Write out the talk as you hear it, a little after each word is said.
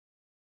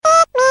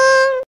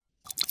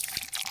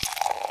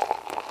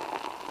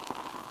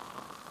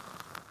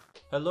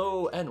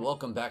Hello and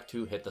welcome back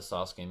to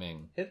HittheSauce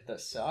Gaming.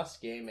 HittheSauce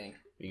Gaming.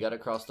 We got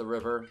across the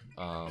river.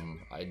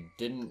 I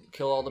didn't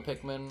kill all the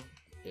Pikmin,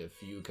 if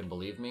you can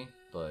believe me,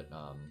 but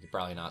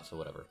probably not, so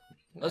whatever.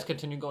 Let's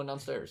continue going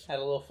downstairs. Had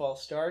a little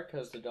false start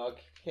because the dog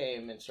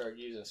came and started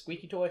using a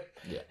squeaky toy.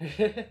 Yeah.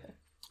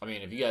 I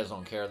mean, if you guys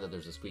don't care that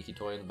there's a squeaky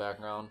toy in the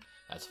background,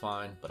 that's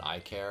fine, but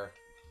I care.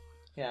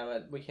 Yeah,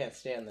 but we can't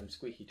stand them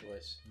squeaky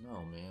toys.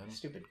 No, man.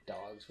 Stupid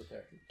dogs with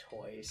their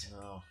toys.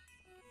 No.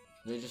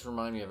 They just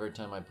remind me every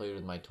time I played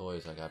with my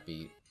toys, I got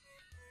beat.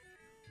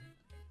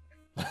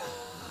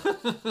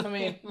 I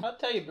mean, I'll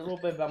tell you a little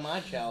bit about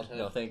my childhood.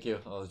 No, thank you.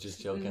 I was just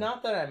joking.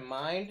 Not that I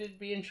minded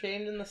being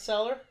chained in the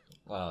cellar.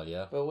 Wow,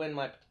 yeah. But when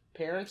my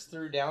parents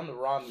threw down the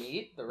raw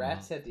meat, the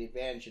rats had the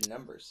advantage in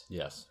numbers.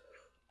 Yes.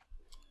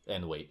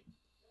 And weight.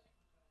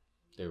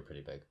 They were pretty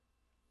big.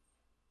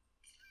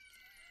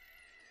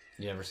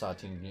 You never saw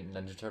Teen Mutant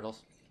Ninja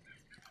Turtles?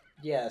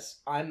 Yes,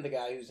 I'm the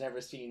guy who's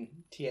never seen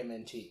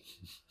TMNT.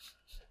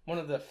 One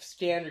of the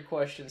standard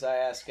questions I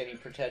ask any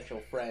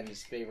potential friend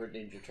is favorite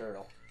Ninja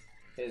Turtle.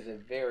 It is a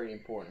very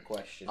important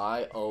question.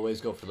 I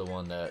always go for the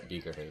one that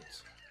Beaker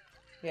hates.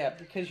 Yeah,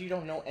 because you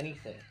don't know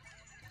anything.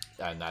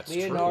 And that's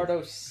Leonardo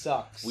true.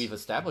 sucks. We've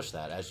established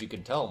that. As you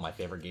can tell, my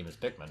favorite game is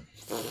Pikmin.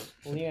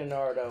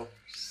 Leonardo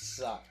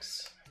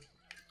sucks.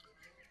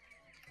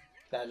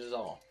 That is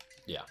all.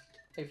 Yeah.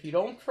 If you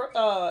don't,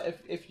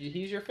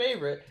 he's your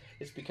favorite,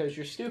 it's because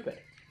you're stupid.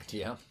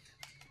 Yeah.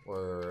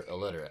 Or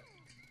illiterate.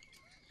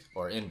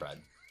 Or inbred.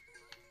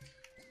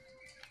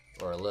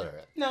 Or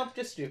illiterate. No,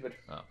 just stupid.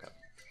 Oh, okay.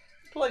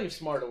 Plenty of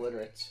smart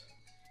illiterates.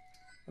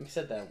 I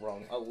said that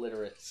wrong.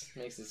 Illiterates.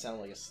 Makes it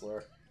sound like a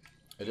slur.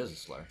 It is a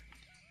slur.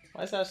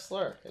 Why is that a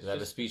slur? It's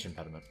a speech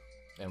impediment.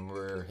 And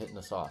we're hitting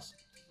the sauce.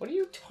 What are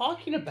you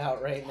talking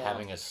about right now?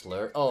 Having a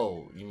slur?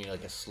 Oh, you mean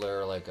like a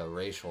slur, like a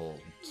racial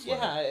slur?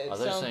 Yeah, I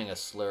was saying a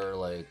slur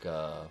like...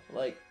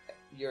 like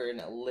you're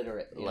an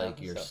illiterate.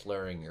 Like you're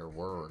slurring your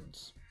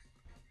words.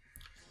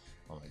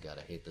 Oh my god,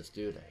 I hate this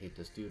dude. I hate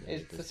this dude.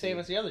 It's the same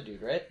as the other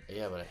dude, right?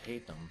 Yeah, but I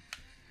hate them.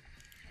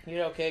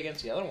 You're okay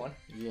against the other one.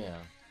 Yeah.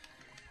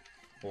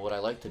 Well, what I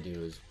like to do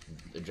is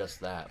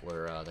just that,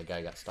 where the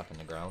guy got stuck in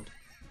the ground.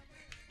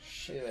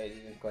 Shit,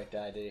 he didn't quite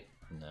die, did he?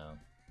 No.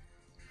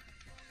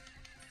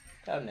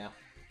 Got him now.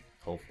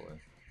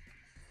 Hopefully.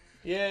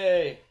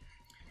 Yay!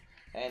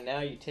 And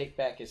now you take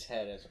back his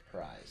head as a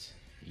prize.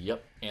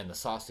 Yep, and the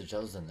sausage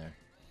that was in there.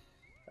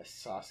 A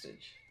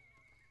sausage.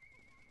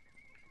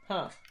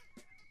 Huh.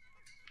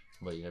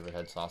 What, you never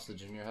had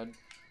sausage in your head?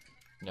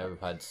 You never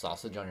had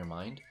sausage on your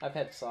mind? I've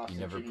had sausage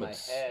never in my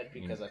head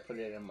because I put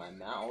it in my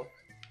mouth.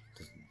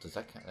 Does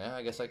that count? Yeah,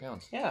 I guess that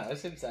counts. Yeah,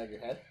 it's inside your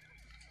head.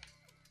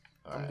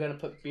 I'm gonna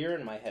put beer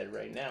in my head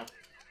right now.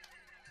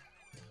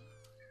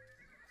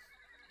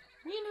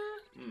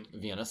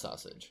 Vienna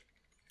sausage.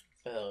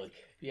 Ugh,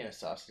 Vienna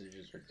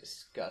sausages are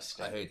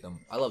disgusting. I hate them.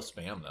 I love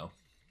Spam, though.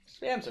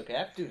 Spam's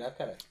okay. Dude, I've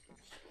got a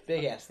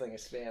big-ass thing of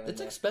Spam in It's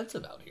there.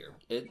 expensive out here.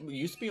 It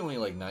used to be only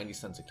like 90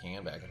 cents a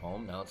can back at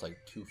home. Now it's like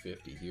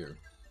 $2.50 here.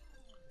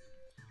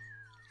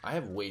 I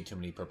have way too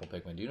many purple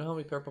Pikmin. Do you know how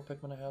many purple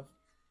Pikmin I have?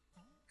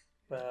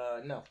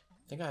 No.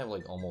 I think I have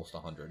like almost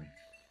 100.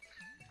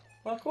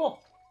 Well, cool.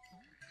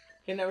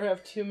 You can never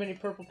have too many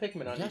purple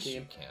Pikmin on your Yes,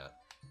 team. you can't.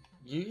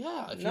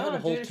 Yeah, if you No, had a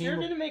whole dude, if team you're of...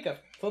 going to make a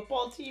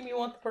football team, you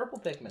want the purple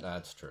Pikmin.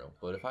 That's true.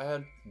 But if I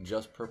had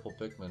just purple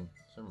Pikmin...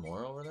 Is there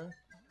more over there?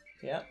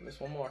 Yeah, there's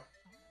one more.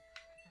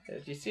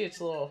 Do you see its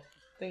little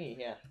thingy?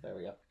 Yeah, there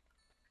we go.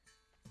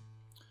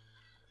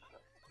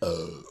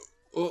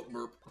 Oh,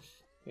 burp.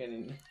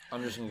 And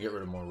I'm just going to get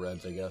rid of more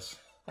reds, I guess.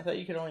 I thought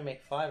you could only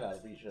make 5 out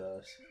of each of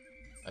those.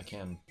 I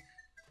can.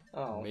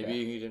 Oh, okay.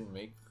 Maybe he didn't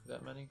make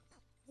that many?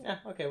 Yeah,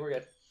 okay, we're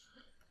good.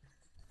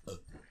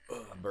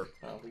 Burp.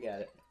 Oh, we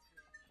got it.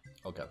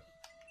 Okay.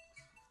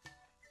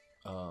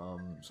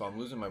 So I'm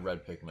losing my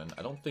red Pikmin.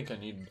 I don't think I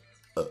need,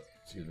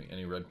 excuse me,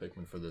 any red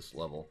Pikmin for this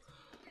level.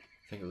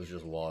 I think it was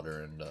just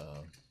water and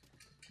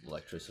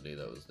electricity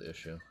that was the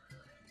issue.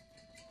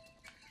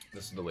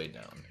 This is the way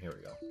down. Here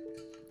we go.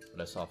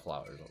 But I saw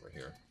flowers over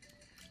here.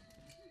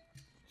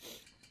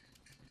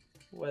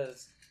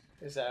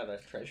 Is that a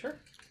treasure?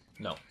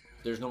 No.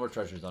 There's no more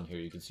treasures on here.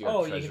 You can see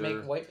our treasure. Oh, you can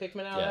make white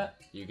Pikmin out of that?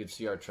 You can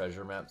see our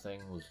treasure map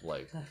thing was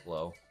like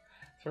low.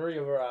 Throw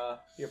your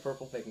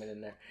purple Pikmin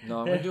in there. No,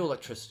 I'm gonna do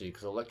electricity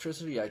because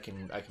electricity I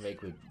can make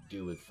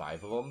do with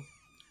 5 of them,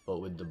 but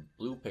with the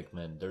blue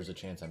Pikmin, there's a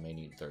chance I may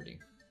need 30.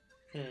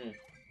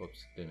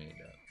 Whoops, didn't mean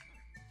that.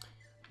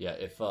 Yeah,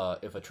 if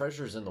a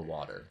treasure's in the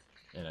water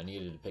and I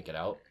needed to pick it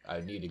out, I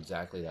need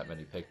exactly that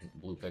many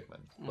blue Pikmin.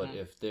 But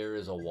if there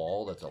is a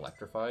wall that's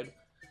electrified,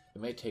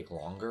 it may take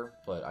longer,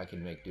 but I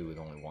can make do with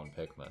only 1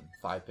 Pikmin.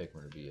 5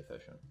 Pikmin would be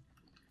efficient.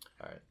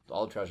 All right,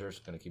 all the treasures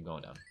gonna keep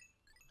going down.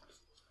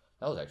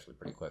 That was actually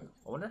pretty quick.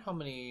 I wonder how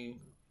many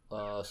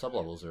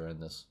sub-levels are in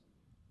this.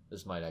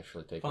 This might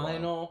actually take a while.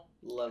 Final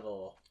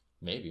level.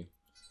 Maybe.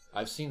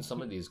 I've seen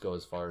some of these go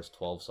as far as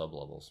 12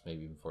 sub-levels,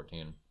 maybe even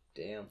 14.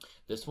 Damn.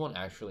 This one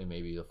actually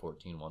may be the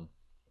 14 one,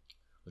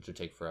 which would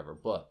take forever,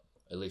 but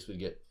at least we'd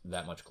get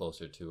that much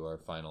closer to our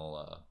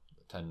final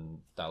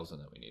 10,000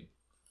 that we need.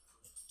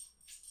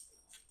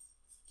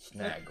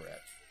 Snagrat.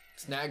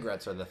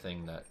 Snagrats are the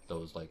thing that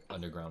those like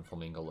underground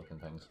flamingo looking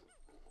things.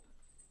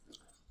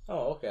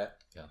 Oh, okay.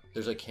 Yeah,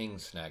 there's a king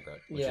snagrat,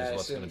 which is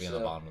what's going to be on the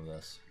bottom of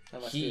this.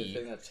 That must be the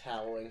thing that's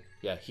howling.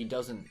 Yeah,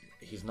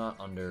 he's not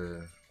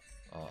under...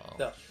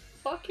 The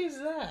fuck is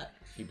that?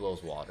 He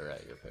blows water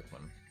at your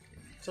Pikmin.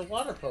 It's a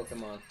water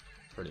Pokemon.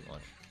 Pretty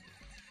much.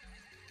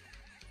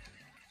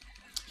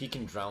 He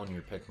can drown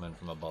your Pikmin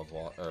from above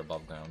water or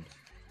above ground.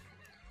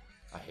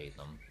 I hate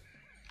them.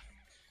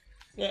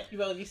 Yeah,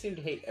 well, you seem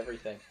to hate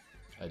everything.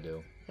 I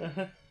do.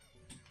 Did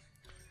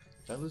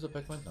I lose a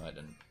Pikmin? No, I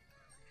didn't.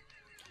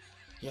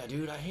 Yeah,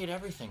 dude, I hate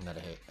everything that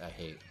I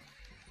hate.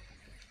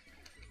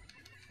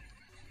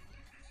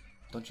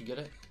 Don't you get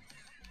it?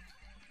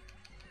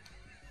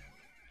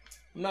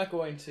 I'm not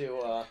going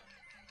to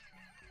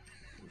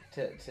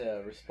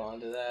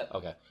respond to that.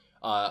 Okay.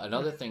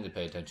 Another thing to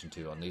pay attention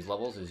to on these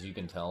levels is you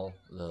can tell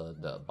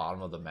the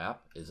bottom of the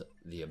map is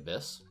the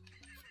abyss.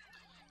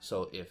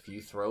 So if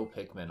you throw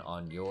Pikmin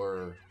on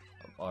or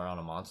on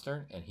a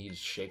monster and he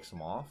shakes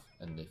them off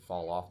and they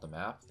fall off the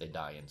map, they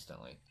die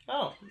instantly.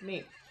 Oh,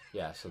 neat.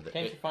 Yeah, so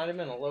can't you find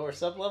him in a lower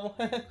sub-level?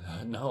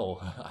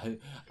 No,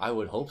 I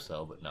would hope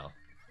so, but no.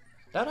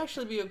 That'd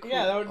actually be a cool...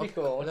 Yeah, that would be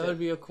cool. That would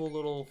be a cool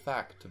little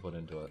fact to put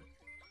into it.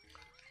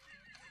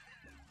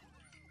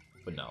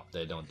 But no,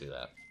 they don't do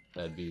that.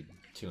 That'd be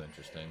too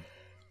interesting.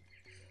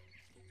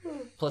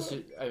 Plus,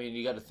 I mean,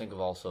 you got to think of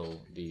also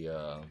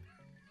the...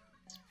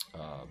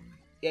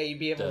 yeah, you'd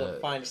be able to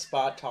find a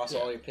spot, toss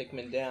all your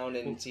Pikmin down,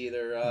 and it's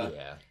either...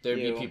 yeah, there'd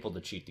be people to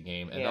cheat the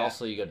game. And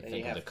also you got to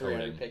think of the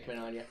coding. Pikmin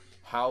on you.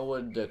 How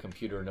would the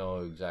computer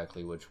know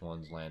exactly which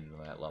ones landed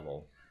on that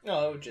level?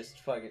 No, it would just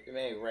fucking... It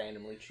may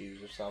randomly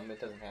choose or something.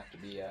 It doesn't have to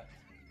be a...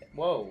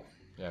 Whoa.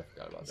 Yeah, I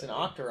forgot about that. It's an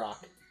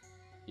Octorok.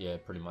 Yeah,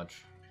 pretty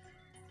much.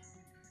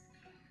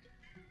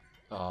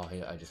 Oh,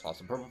 yeah, I just lost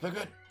a purple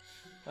Pikmin.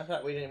 I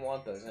thought we didn't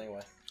want those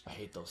anyway. I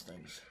hate those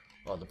things.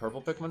 Oh, the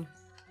purple Pikmin?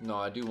 No,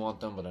 I do want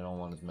them, but I don't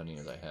want as many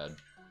as I had.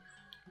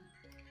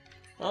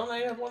 Well, now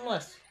you have one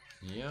less.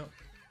 Yep.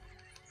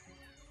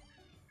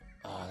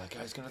 Oh, that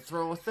guy's gonna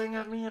throw a thing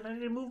at me, and I need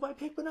to move my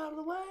Pikmin out of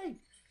the way.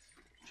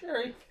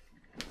 Cherry.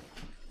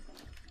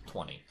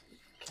 20.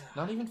 God.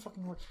 Not even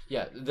fucking worth.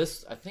 Yeah,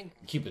 this, I think,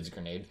 Cupid's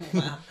grenade.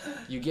 Wow.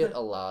 You get a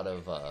lot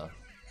of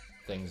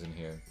things in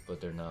here,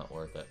 but they're not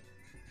worth it.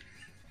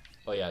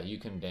 Oh yeah, you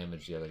can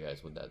damage the other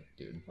guys with that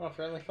dude. Oh,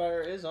 friendly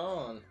fire is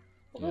on.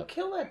 Well, go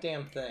kill that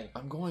damn thing.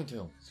 I'm going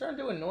to. It's starting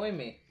to annoy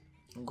me.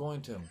 I'm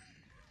going to.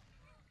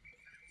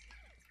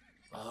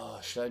 Oh,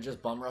 should I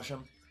just bum rush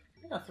him?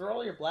 Yeah, throw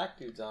all your black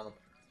dudes on them.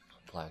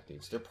 Black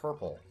dudes. They're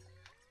purple.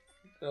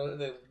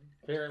 They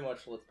very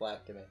much look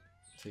black to me.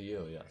 To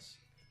you, yes.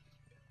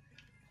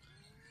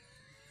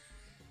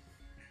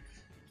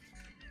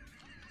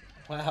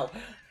 Wow.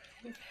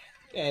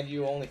 And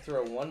you only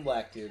throw one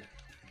black dude.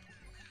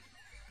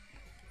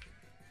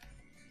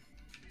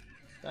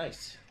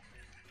 Nice.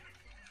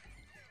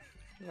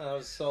 Oh, that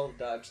was a solid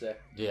dodge there.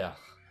 Yeah.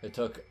 It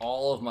took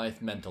all of my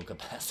mental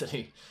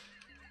capacity.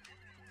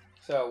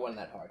 So it wasn't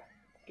that hard.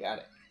 Got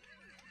it.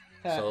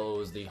 So it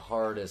was the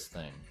hardest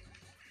thing.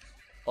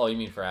 Oh, you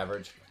mean for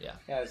average? Yeah.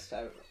 Yeah,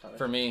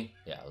 for me,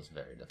 yeah, it was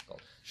very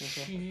difficult.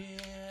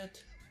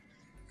 Shit.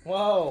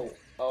 Whoa.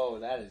 Oh,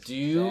 that is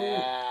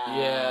bad.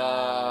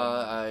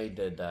 Yeah, I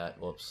did that.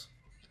 Whoops.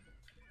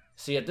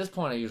 See, at this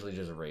point, I usually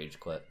just rage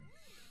quit.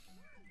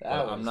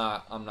 I'm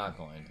not going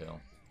to.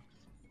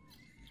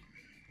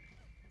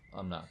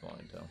 I'm not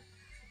going to.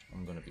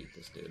 I'm going to beat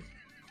this dude.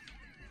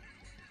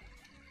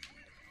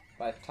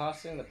 By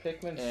tossing the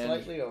Pikmin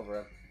slightly over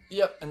him.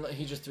 Yep, and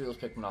he just threw those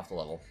Pikmin off the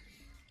level.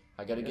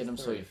 I gotta get him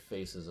so he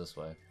faces this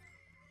way.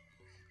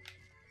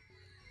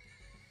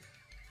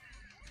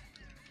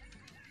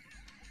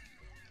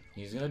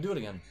 He's gonna do it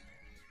again.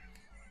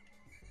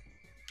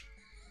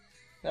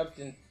 Nope,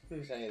 didn't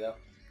lose any though.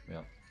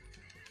 Yep.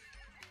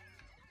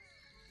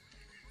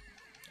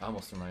 I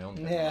almost threw my own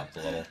Pikmin off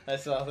the level. I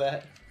saw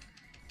that.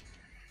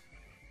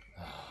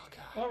 Oh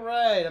god.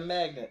 Alright, a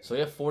magnet. So we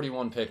have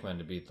 41 Pikmin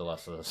to beat the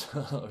rest of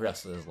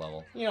this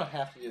level. You don't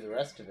have to do the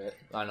rest of it.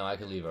 I know, I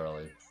could leave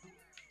early.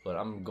 But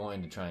I'm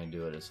going to try and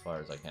do it as far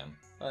as I can.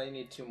 Oh, you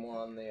need 2 more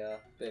on the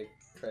big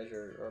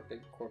treasure or big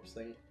corpse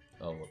thingy.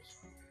 Oh, whoops.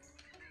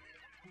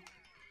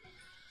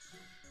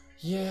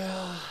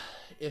 Yeah,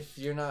 if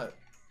you're not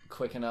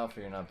quick enough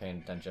or you're not paying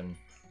attention.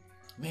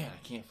 Man,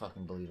 I can't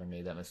fucking believe I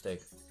made that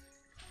mistake.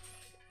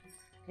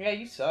 Yeah,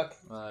 you suck.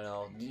 I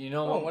know. You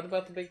know what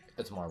about the big...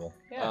 It's marble.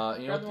 Yeah,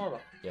 you know grab the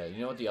marble. Yeah,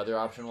 you know what the other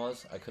option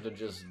was? I could have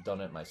just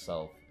done it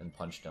myself and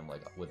punched him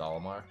like with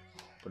Olimar,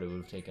 but it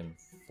would have taken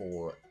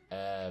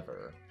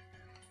forever.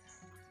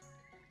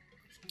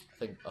 I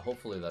think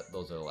hopefully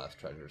those are the last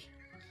treasures.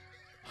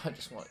 I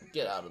just want to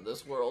get out of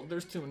this world.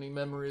 There's too many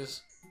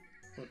memories,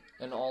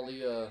 and all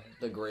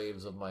the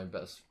graves of my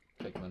best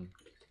Pikmin.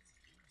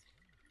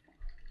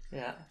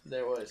 Yeah,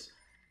 there was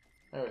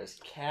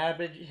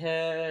Cabbage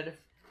Head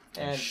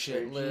and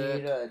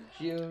Shitlick Vegeta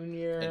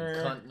Jr.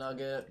 and Cunt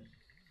Nugget.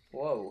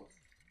 Whoa.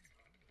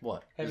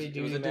 What? Heavy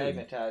It was duty a dude.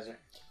 magnetizer.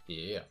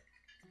 Yeah.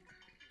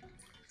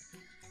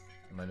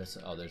 Am I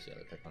missing? Oh, there's the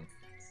other Pikmin.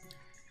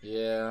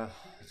 Yeah,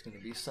 it's gonna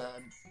be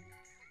sad.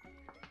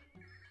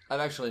 I've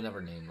actually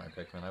never named my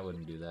Pikmin. I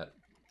wouldn't do that.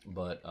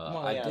 But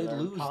I did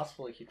lose.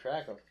 Impossible to keep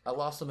track of. I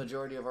lost the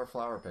majority of our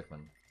flower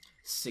Pikmin.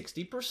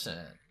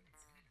 60%.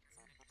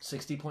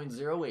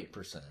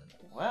 60.08%.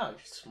 Wow, you're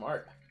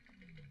smart.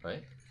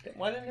 Right?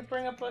 Why didn't it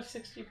bring up a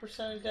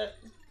 60% of debt?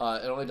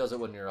 It only does it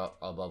when you're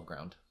above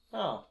ground.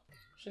 Oh,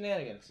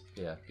 shenanigans.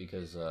 Yeah,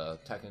 because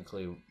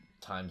technically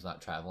time's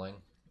not traveling,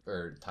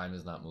 or time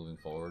is not moving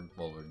forward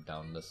while we're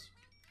down this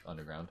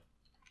underground.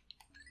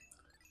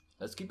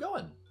 Let's keep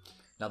going.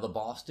 Now the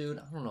boss dude,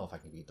 I don't know if I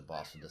can beat the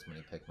boss with this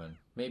many Pikmin.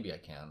 Maybe I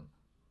can.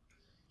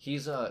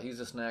 He's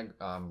a snag.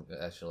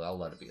 Actually, I'll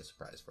let it be a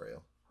surprise for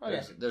you.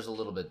 Okay. There's a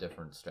little bit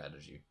different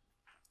strategy.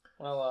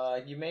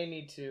 Well, you may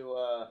need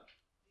to,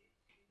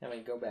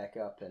 go back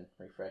up and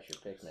refresh your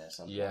Pikmin at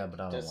some point. Yeah, but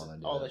I don't want to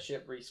do all that. the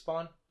shit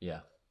respawn?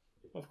 Yeah.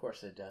 Of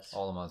course it does.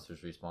 All the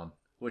monsters respawn.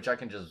 Which I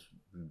can just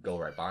go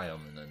right by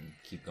them and then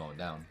keep going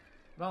down.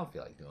 But I don't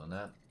feel like doing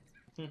that.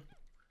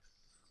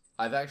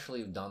 I've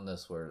actually done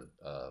this where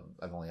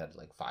I've only had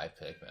like 5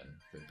 Pikmin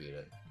to beat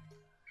it.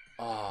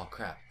 Oh,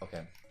 crap.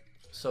 Okay.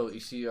 So you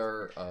see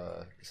our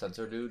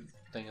sensor dude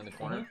thing in the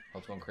corner? How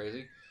it's going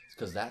crazy? It's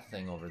because that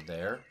thing over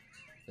there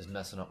is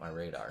messing up my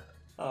radar.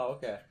 Oh,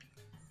 okay.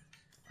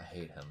 I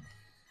hate him.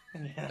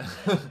 Yeah.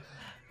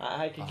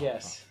 I could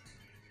guess.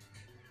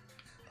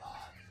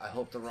 I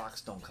hope the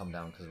rocks don't come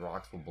down, because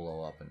rocks will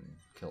blow up and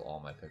kill all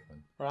my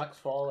Pikmin. Rocks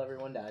fall,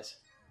 everyone dies.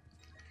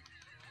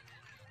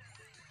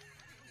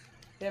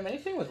 Yeah,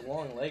 anything with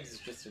long legs is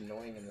just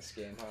annoying in this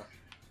game, huh?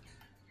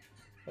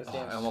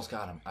 I almost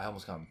got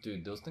him.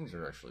 Dude, those things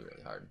are actually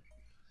really hard.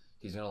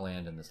 He's going to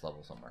land in this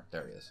level somewhere.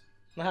 There he is.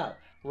 Wow,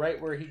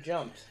 right where he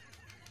jumped.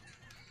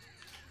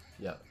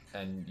 Yep,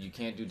 and you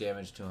can't do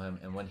damage to him.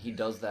 And when he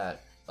does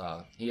that,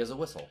 he has a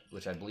whistle,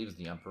 which I believe is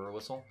the Emperor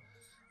whistle.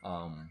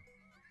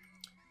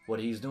 What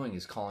he's doing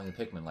is calling the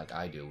Pikmin like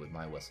I do with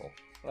my whistle.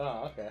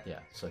 Oh, okay. Yeah,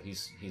 so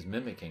he's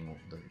mimicking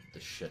the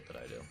shit that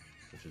I do,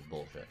 which is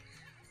bullshit.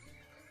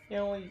 You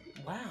know,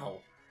 wow.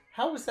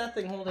 How was that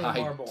thing holding a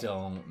marble? I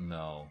don't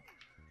know.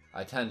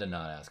 I tend to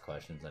not ask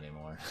questions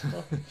anymore.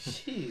 Oh,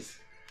 jeez.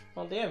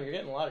 Well, damn, you're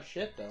getting a lot of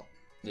shit, though.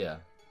 Yeah.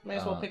 May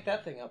as well pick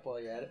that thing up while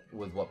you're at it.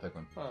 With what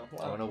Pikmin? Oh,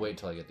 wow. I'm going to wait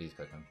till I get these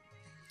Pikmin.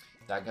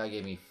 That guy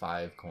gave me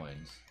 5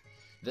 coins.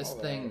 This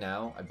thing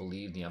now, I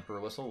believe the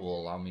Emperor Whistle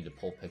will allow me to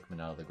pull Pikmin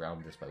out of the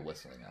ground just by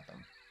whistling at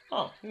them.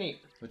 Oh,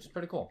 neat. Which is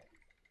pretty cool.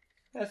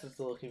 That's just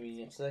a little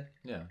convenience thing.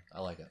 Yeah, I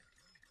like it.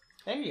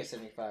 And you get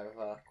 75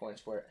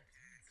 coins for it.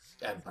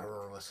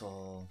 Emperor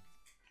Whistle.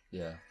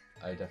 Yeah,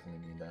 I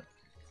definitely need that.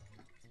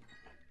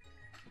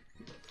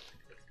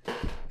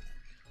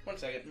 1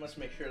 second, must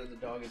make sure that the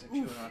dog isn't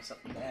chewing on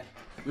something bad.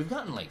 We've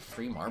gotten like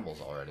 3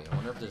 marbles already. I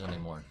wonder if there's any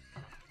more.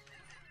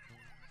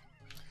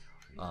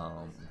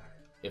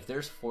 If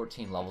there's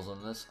 14 levels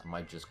in this, I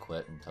might just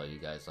quit and tell you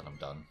guys that I'm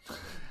done.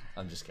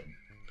 I'm just kidding.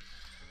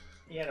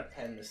 He had a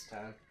pen this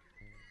time.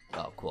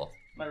 Oh, cool.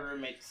 My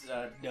roommate's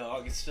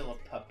dog is still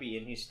a puppy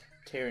and he's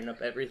tearing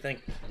up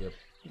everything. Yep.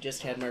 He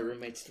just had my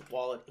roommate's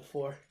wallet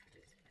before.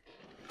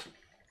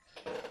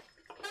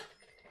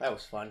 That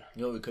was fun.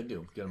 You know what we could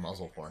do? Get a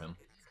muzzle for him.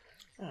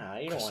 Ah, you don't want to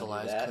do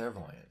Crystallized that.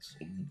 clairvoyance.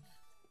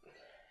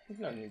 You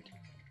don't need to.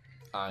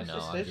 I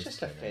know. It's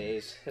just a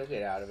phase. He'll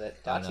get out of it.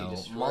 I know.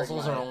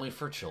 Muzzles are only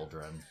for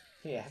children.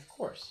 Yeah, of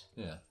course.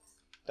 Yeah.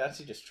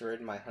 Datsy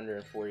destroyed my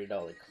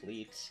 $140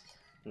 cleats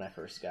when I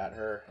first got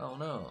her. Oh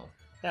no.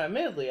 Now,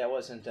 admittedly, I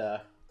wasn't, I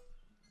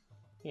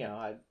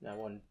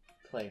wasn't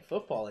playing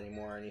football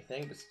anymore or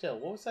anything, but still,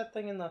 what was that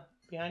thing in the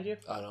behind you?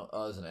 I don't.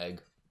 Oh, it's an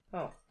egg.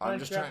 Oh, why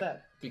did you grab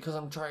that? Because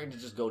I'm trying to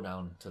just go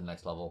down to the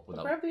next level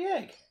without. Well, grab the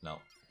egg. No.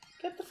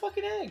 Get the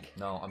fucking egg.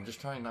 No, I'm just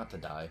trying not to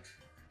die.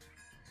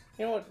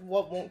 You know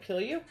what won't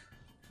kill you?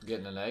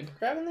 Getting an egg?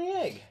 Grabbing the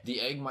egg.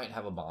 The egg might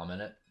have a bomb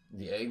in it.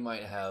 The egg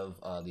might have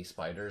these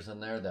spiders in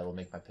there that will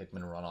make my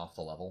Pikmin run off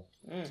the level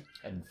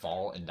and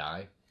fall and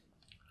die.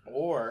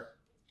 Or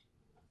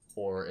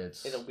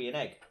it'll be an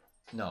egg.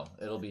 No,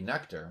 it'll be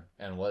nectar.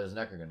 And what is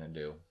nectar gonna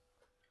do?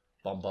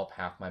 Bump up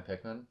half my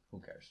Pikmin? Who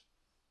cares?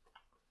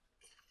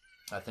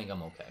 I think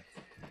I'm okay.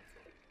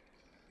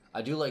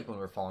 I do like when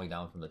we're falling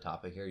down from the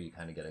top of here, you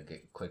kind of get a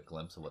quick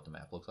glimpse of what the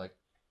map looks like.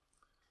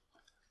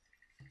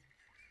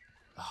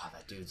 Oh,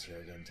 that dude's here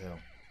again, too.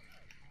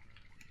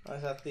 Oh,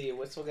 is that the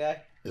whistle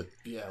guy?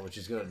 Yeah, which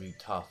is going to be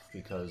tough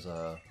because,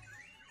 I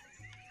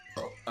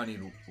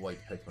need white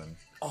Pikmin.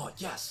 Oh,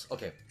 yes!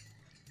 Okay.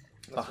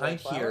 Behind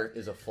here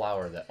is a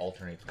flower that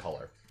alternates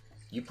color.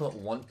 You put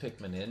 1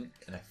 Pikmin in,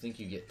 and I think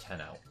you get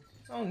 10 out.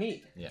 Oh,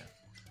 neat. Yeah.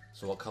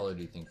 So what color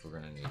do you think we're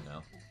going to need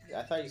now?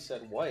 I thought you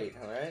said white,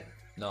 alright?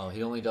 No,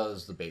 he only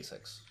does the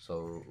basics.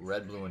 So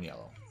red, blue, and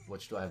yellow.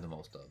 Which do I have the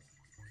most of?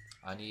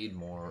 I need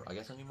more... I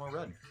guess I need more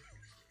red.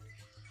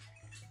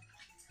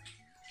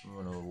 I'm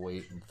going to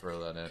wait and throw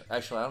that in.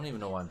 Actually, I don't even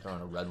know why I'm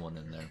throwing a red one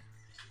in there.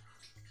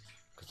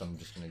 Because I'm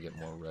just going to get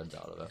more reds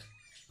out of it.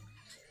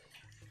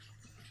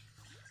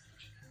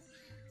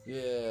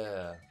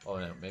 Yeah. Oh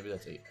no, maybe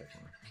that's 8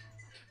 Pikmin.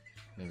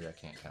 Maybe I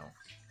can't count.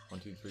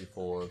 1, 2, 3,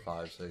 4,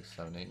 5, 6,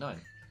 7, 8,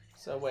 9.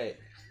 So wait.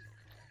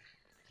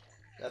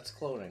 That's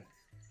cloning.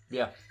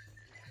 Yeah.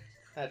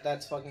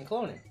 That's fucking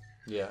cloning.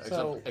 Yeah,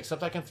 So,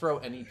 except I can throw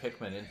any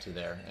Pikmin into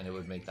there and it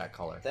would make that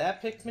color.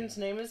 That Pikmin's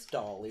name is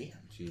Dolly.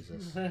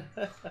 Jesus.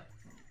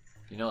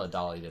 You know that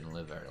Dolly didn't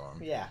live very long.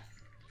 Yeah.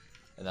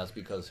 And that's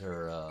because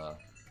her,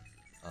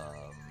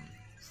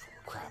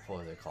 crap,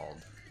 what are they called?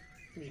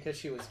 Because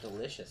she was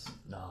delicious.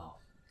 No.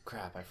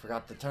 Crap, I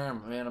forgot the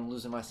term. Man, I'm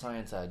losing my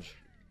science edge.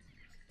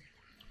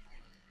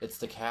 It's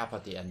the cap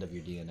at the end of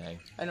your DNA.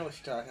 I know what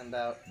you're talking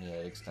about. Yeah,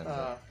 it extends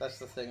it. That's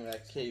the thing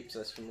that keeps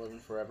us from living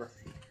forever.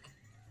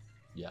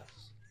 Yes.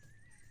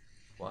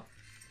 What?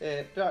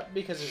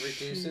 Because it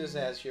reduces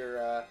as your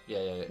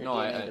Yeah. Your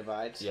DNA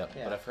divides. Yeah,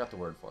 Yeah. but I forgot the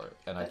word for it,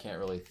 and I can't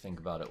really think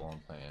about it while I'm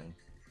playing.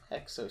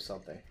 Exo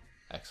something.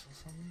 Exo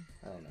something?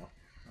 I don't know.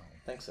 Oh.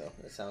 I think so.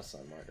 It sounds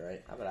somewhat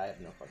right. But I have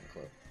no fucking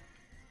clue.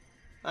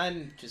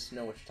 I just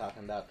know what you're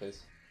talking about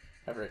because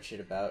I've read shit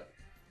about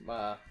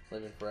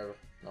living forever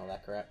and all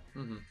that crap.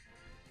 Mm-hmm.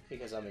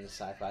 Because I'm into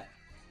sci-fi.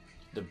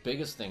 The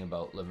biggest thing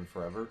about living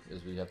forever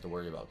is we have to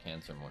worry about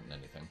cancer more than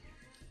anything.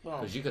 Well,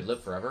 Because you could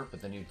live forever,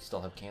 but then you'd still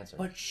have cancer.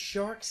 but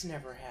sharks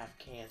never have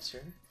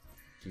cancer.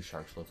 Do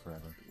sharks live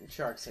forever?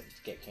 Sharks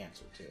get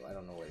cancer too. I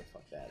don't know where the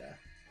fuck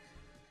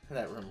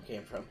that rumor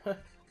came from.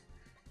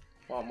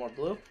 Want more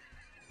blue?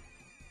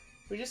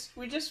 We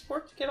just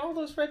worked to get all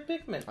those red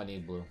Pikmin. I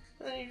need blue.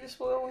 And you just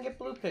go and get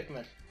blue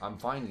Pikmin. I'm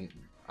fine.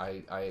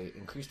 I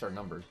increased our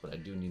numbers, but I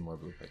do need more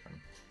blue Pikmin.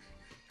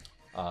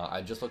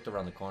 I just looked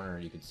around the corner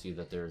and you could see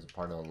that there's a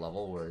part of the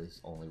level where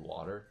it's only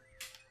water.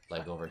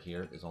 Like over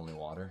here is only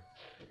water.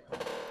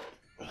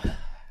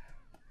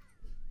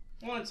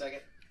 1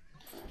 second.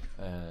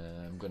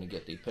 And I'm gonna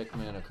get the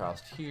Pikmin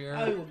across here.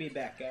 I will be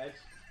back, guys.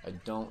 I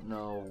don't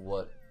know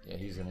what... Yeah,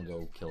 he's gonna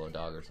go kill a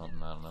dog or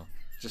something, I don't know.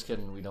 Just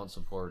kidding, we don't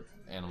support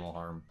animal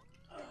harm.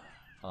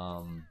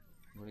 I'm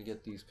gonna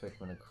get these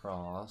Pikmin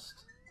across.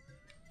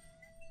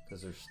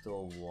 Because there's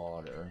still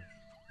water.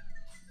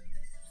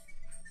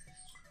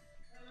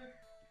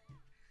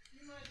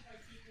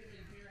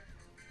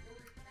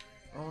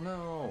 Oh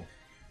no!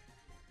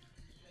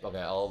 Okay,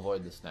 I'll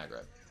avoid the snag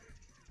rep.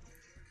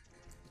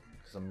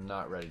 Because I'm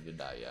not ready to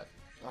die yet.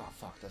 Oh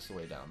fuck, that's the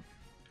way down.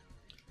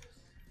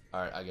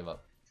 Alright, I give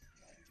up.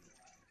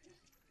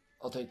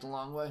 I'll take the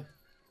long way.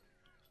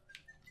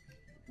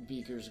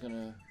 Beaker's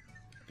gonna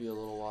be a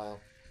little while.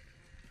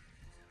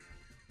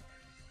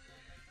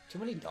 Too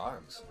many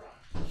dogs.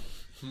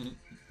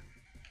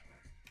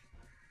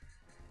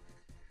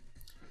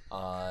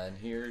 And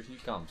here he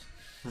comes.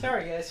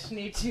 Sorry, guys.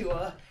 Need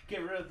to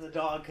get rid of the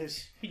dog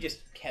because he just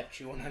kept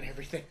chewing on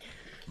everything.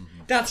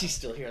 Dancy's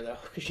still here though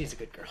because she's a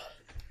good girl.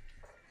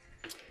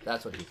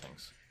 That's what he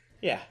thinks.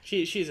 Yeah,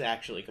 she's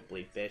actually a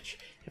complete bitch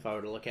if I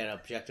were to look at it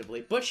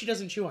objectively, but she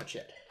doesn't chew on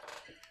shit.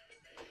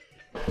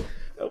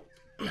 Oh.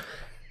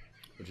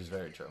 Which is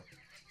very true.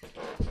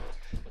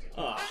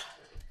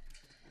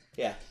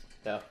 Yeah,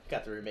 so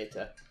got the roommate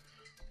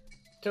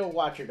to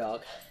watch your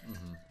dog.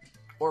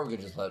 Or we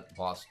could just let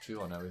Boss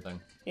chew on everything.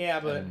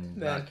 Yeah, but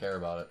and then, not care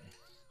about it.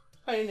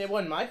 I mean, it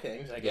wasn't my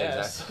things, I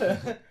guess.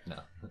 Exactly. No.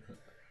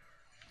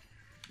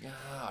 Yeah,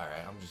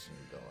 alright, I'm just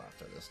gonna go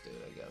after this dude,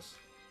 I guess.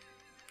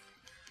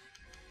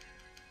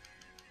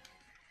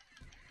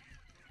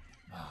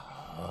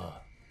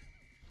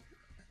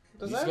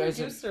 Does These that guys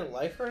reduce their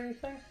life or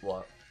anything?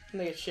 What? When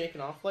they get shaken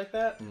off like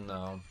that?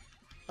 No.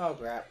 Oh,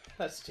 crap.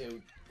 That's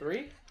 2.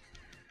 3?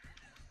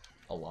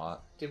 A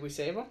lot. Did we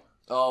save them?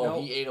 Oh,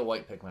 Nope. he ate a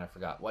white Pikmin, I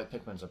forgot. White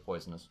Pikmins are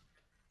poisonous.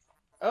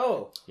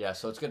 Oh. Yeah,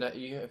 so it's gonna...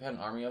 You have had an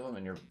army of them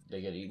and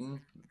they get eaten,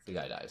 the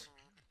guy dies.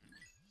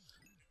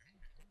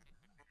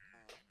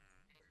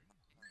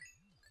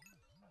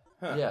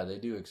 Huh. Yeah, they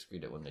do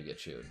excrete it when they get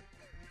chewed.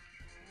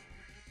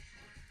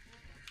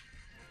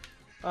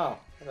 Oh,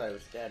 I thought he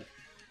was dead.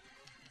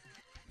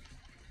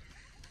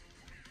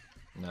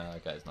 No,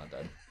 that guy's not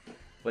dead.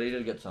 But he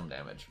did get some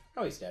damage.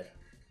 Oh, he's dead.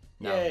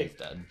 Now Yay. he's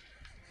dead.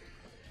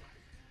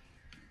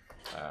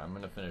 Alright, I'm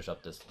gonna finish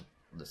up this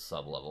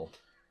sub-level.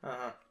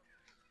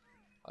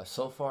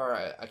 So far,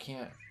 I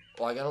can't...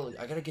 Well, I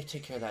gotta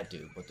take care of that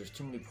dude, but there's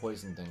too many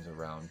poison things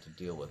around to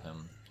deal with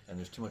him. And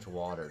there's too much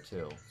water,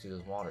 too. See,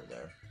 there's water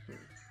there.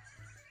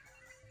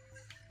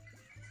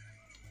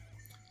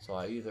 So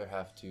I either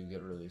have to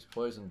get rid of these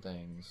poison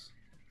things,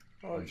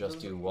 or just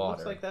do water.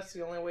 Looks like that's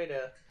the only way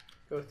to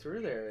go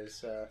through there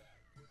is...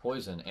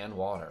 Poison and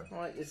water.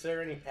 Well, is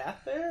there any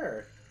path there?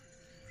 Or...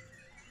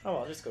 Oh,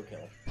 I'll just go kill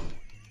him.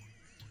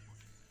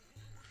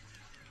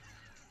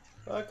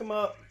 Fuck him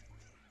up.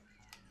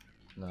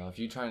 No, if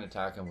you try and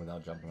attack him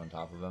without jumping on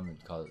top of him,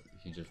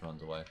 he just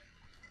runs away.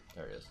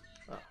 There he is.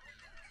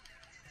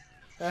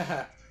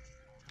 Oh.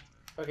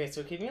 Okay,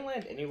 so can you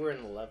land anywhere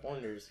in the level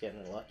and you're just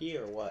getting lucky,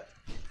 or what?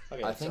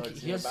 Okay, I think so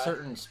it's he has nearby?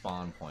 certain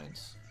spawn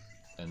points,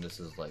 and this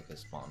is like his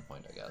spawn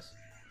point, I guess.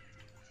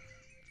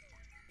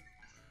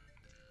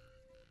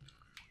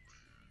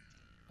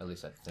 At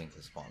least I think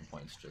his spawn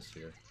point's just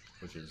here,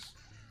 which is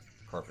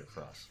perfect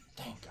for us.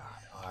 Thank God.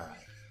 All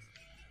right.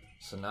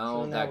 So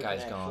now that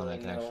guy's gone, I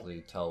can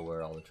actually tell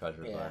where all the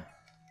treasures are.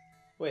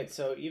 Wait,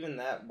 so even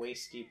that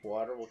waist-deep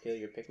water will kill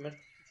your Pikmin?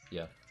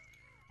 Yeah.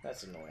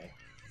 That's annoying.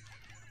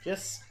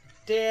 Just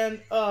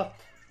stand up.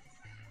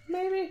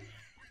 Maybe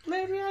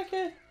I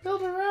can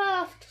build a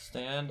raft.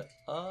 Stand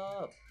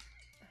up.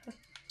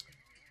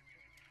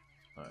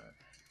 Alright.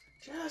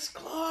 Just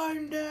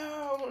climb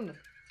down.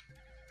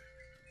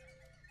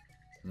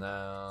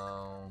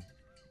 No.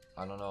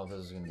 I don't know if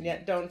this is gonna be... Yeah,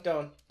 don't.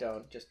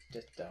 Just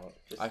don't.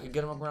 I could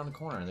get them up around the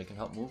corner and they can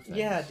help move things.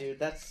 Yeah, dude,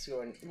 that's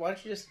going... Why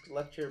don't you just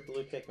let your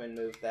blue Pikmin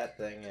move that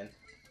thing in?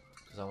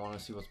 Because I want to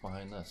see what's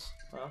behind this.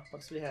 Well,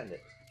 what's behind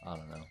it? I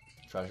don't know.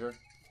 Treasure?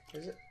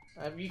 Is it?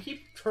 You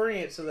keep turning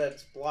it so that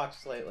it's blocked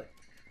slightly.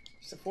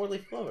 It's a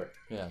 4-leaf clover.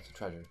 Yeah, it's a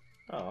treasure.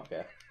 Oh,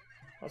 okay.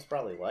 Well, it's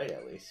probably light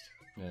at least.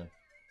 Yeah.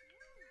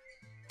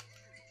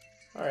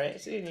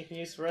 Alright, see, and you can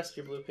use the rest of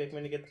your blue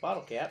Pikmin to get the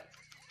bottle cap.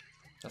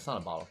 That's not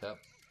a bottle cap.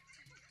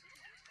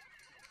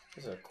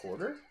 Is it a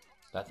quarter?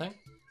 That thing?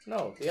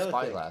 No, the other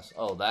thing. Spyglass.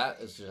 Oh, that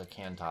is just a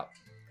can top.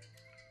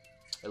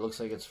 It looks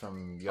like it's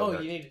from yogurt.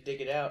 Oh, you need to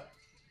dig it out.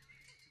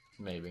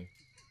 Maybe.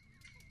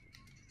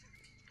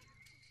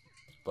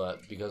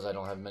 But because I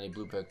don't have many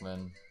blue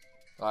Pikmin,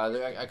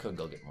 I could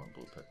go get more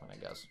blue Pikmin, I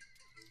guess.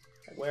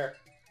 Where?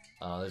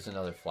 There's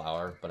another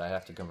flower, but I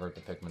have to convert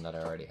the Pikmin that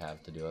I already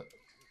have to do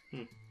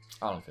it.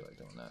 I don't feel like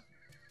doing that.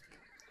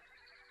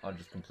 I'll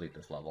just complete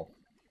this level.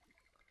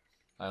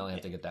 I only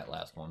have to get that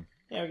last one.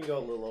 Yeah, we can go a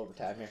little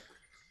overtime here.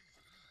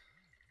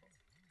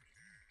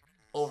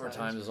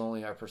 Overtime is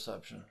only our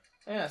perception.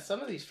 Yeah,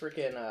 some of these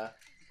freaking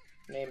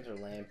names are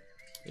lame.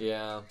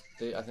 Yeah,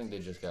 I think they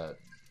just got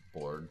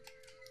bored.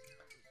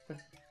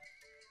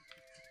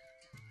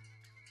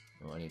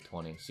 Oh, I need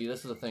 20. See,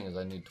 this is the thing, is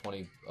I need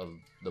 20 of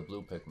the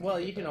blue Pikmin.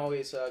 Well, you can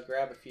always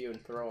grab a few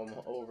and throw them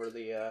over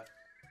the...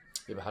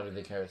 Yeah, but how do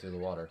they carry through the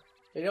water?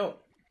 They don't.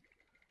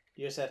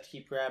 You just have to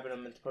keep grabbing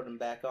them and put them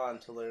back on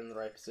until they're in the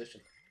right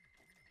position.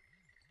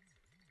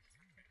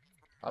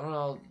 I don't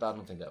know. I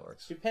don't think that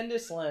works.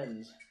 Stupendous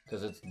lens.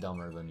 Because it's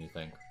dumber than you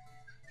think.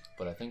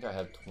 But I think I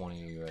have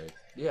 20 right.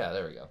 Yeah,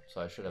 there we go.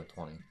 So I should have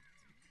 20.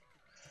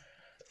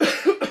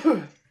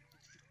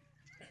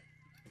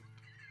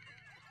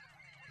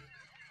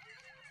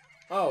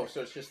 Oh,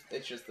 so it's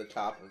just the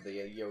top of the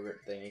yogurt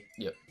thingy.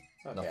 Yep.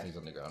 Okay. Nothing's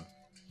on the ground.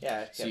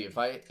 Yeah. See, if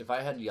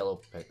I had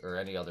yellow pick or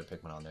any other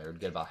Pikmin on there, it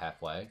would get about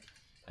halfway,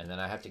 and then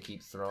I have to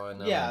keep throwing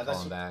them and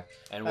pulling back.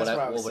 And what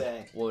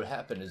would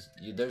happen is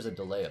there's a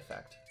delay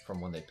effect from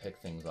when they pick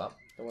things up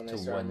to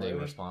when they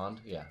respond.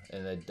 Yeah,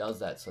 and it does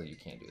that so you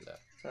can't do that.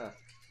 Huh.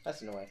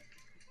 That's annoying.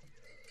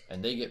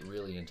 And they get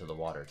really into the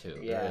water too.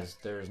 Yeah.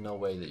 There's no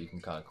way that you can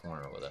cut a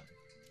corner with it.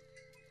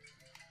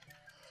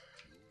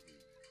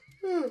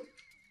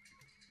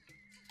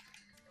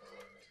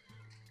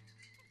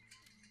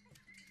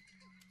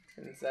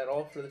 And is that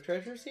all for the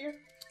treasures here?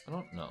 I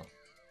don't know.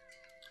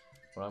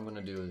 What I'm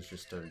gonna do is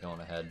just start going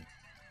ahead,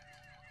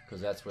 because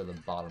that's where the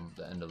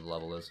end of the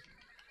level is.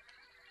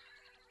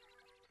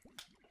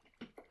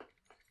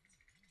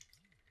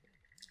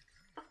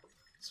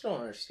 Still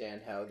don't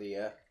understand how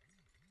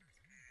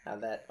how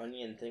that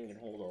onion thing can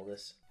hold all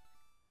this.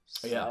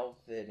 Yeah.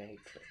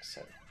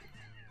 Salvinatrix.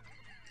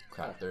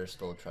 Crap, there's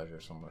still a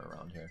treasure somewhere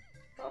around here.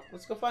 Well,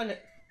 let's go find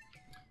it.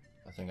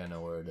 I think I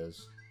know where it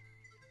is.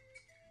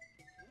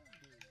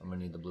 I'm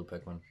gonna need the blue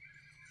Pikmin.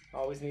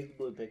 Always need the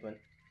blue Pikmin.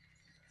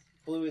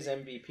 Blue is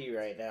MVP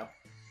right now.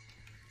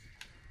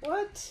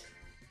 What?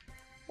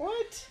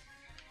 What?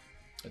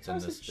 It's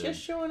How's it just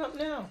showing up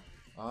now?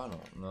 I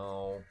don't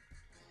know.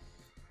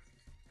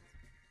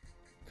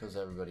 Because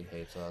everybody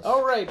hates us.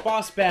 Alright,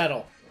 boss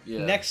battle.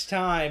 Yeah. Next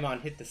time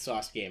on Hit the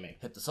Sauce Gaming.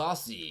 Hit the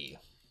saucy.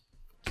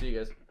 See you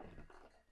guys.